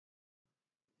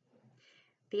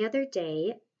The other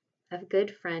day, a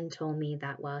good friend told me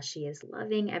that while she is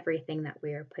loving everything that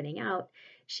we are putting out,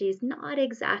 she's not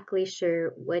exactly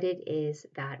sure what it is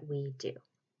that we do,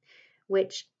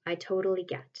 which I totally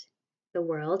get. The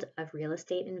world of real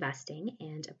estate investing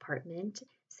and apartment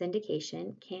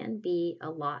syndication can be a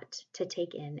lot to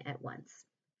take in at once.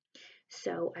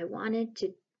 So I wanted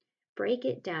to break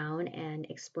it down and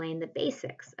explain the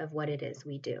basics of what it is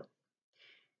we do.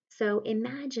 So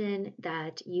imagine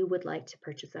that you would like to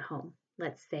purchase a home.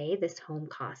 Let's say this home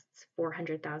costs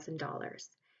 $400,000.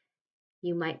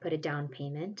 You might put a down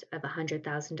payment of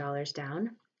 $100,000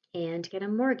 down and get a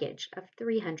mortgage of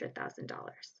 $300,000.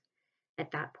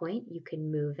 At that point, you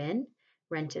can move in,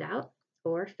 rent it out,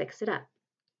 or fix it up.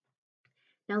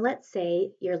 Now, let's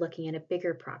say you're looking at a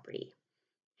bigger property,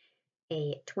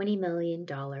 a $20 million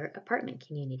apartment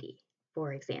community,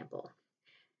 for example.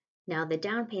 Now, the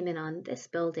down payment on this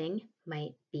building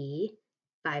might be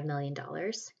 $5 million,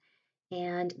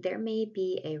 and there may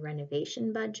be a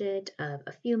renovation budget of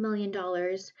a few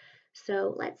 $1,000,000.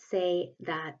 So let's say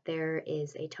that there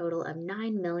is a total of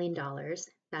 $9 million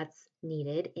that's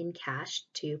needed in cash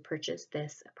to purchase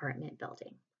this apartment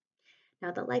building.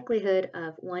 Now, the likelihood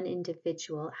of one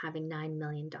individual having $9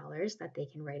 million that they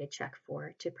can write a check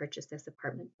for to purchase this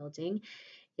apartment building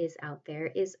is out there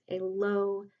is a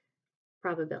low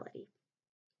probability.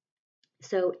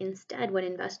 So instead, what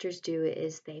investors do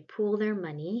is they pool their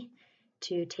money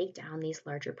to take down these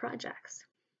larger projects.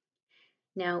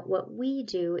 Now, what we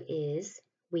do is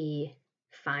we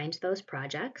find those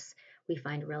projects, we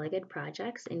find really good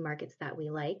projects in markets that we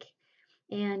like,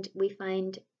 and we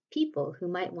find people who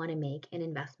might want to make an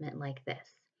investment like this.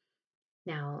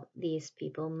 Now, these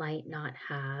people might not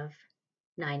have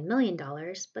 $9 million,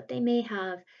 but they may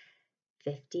have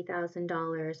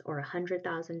 $50,000 or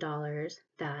 $100,000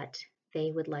 that they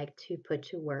would like to put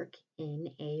to work in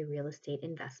a real estate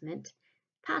investment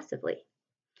passively.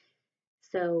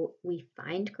 So we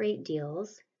find great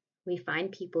deals. We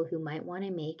find people who might want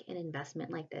to make an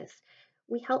investment like this.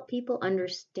 We help people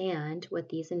understand what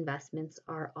these investments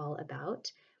are all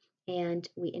about, and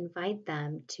we invite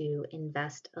them to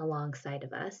invest alongside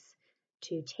of us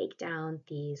to take down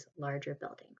these larger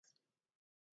buildings.